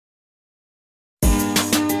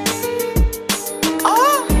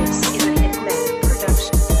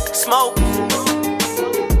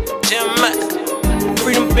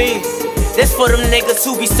me. This for them niggas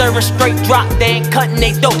who be serving straight drop, they ain't cutting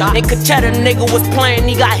they dope. And Cachetta nigga was playing,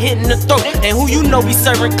 he got hit in the throat. And who you know be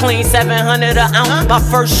serving clean, 700 an ounce. My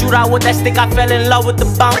first shootout with that stick, I fell in love with the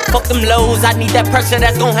bounce. Fuck them lows, I need that pressure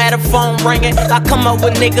that's gon' have the phone ringing. I come up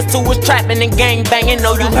with niggas who was trapping and gang banging.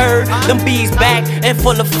 Know you heard, them bees back and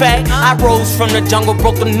full of fact. I rose from the jungle,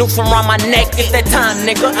 broke the noose around my neck. It's that time,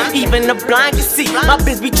 nigga, even the blind can see. My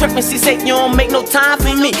bitch be tripping, she say you don't make no time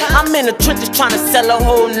for me. I'm in the trenches trying to sell a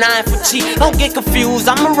whole 9 for cheap. Don't get confused,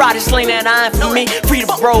 I'm a rider, sling that iron for me. Free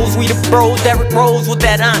the bros, we the bros, Derrick Rose with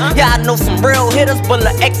that iron. Yeah, I know some real hitters, but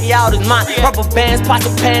the X out is mine. Rubber bands,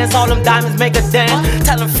 pocket pants, all them diamonds make a dance.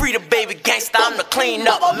 Tell them free the baby gangsta, I'm the clean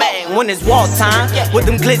up man. When it's war time, with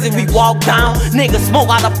them glizzy we walk down. Niggas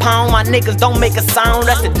smoke out a pound, my niggas don't make a sound.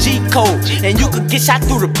 That's the G code, and you could get shot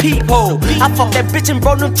through the peephole. I fucked that bitch and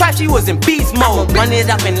broke them traps, she was in beast mode. Run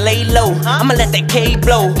it up and lay low, I'ma let that K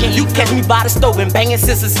blow. You catch me by the stove and banging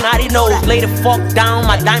since a snotty nose. Lay the fuck down,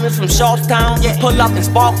 my diamonds from Shortstown. Pull up and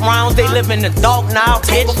spark rounds, they live in the dark now.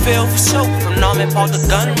 Tonga feel for show, from Norman Park to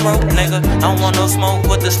Gun Road, nigga. I don't want no smoke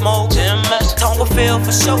with the smoke, GMS. Tonga feel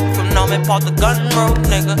for show, from Norman Park to Gun Road,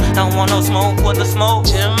 nigga. I don't want no smoke with the smoke,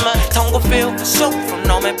 GMS. Tonga feel for show, from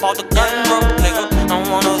Norman Park to Gun Road, nigga. I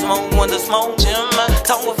don't want no smoke with the smoke, GMS.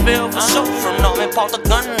 Tonga feel for show, from Norman Park to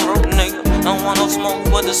Gun Road, nigga. I don't want no smoke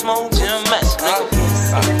with the smoke, GMS,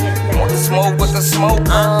 nigga. Want the smoke with the smokers,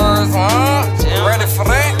 huh? Ready for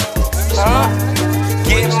that? Huh?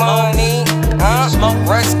 Get money, huh?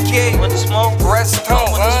 Rest kick, rest tone,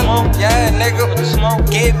 huh? Yeah, nigga.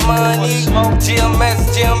 Get money,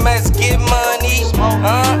 GMS, get money,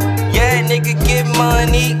 huh? Yeah, nigga, get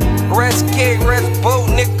money. Rest kick, rest boat,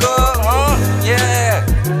 nigga.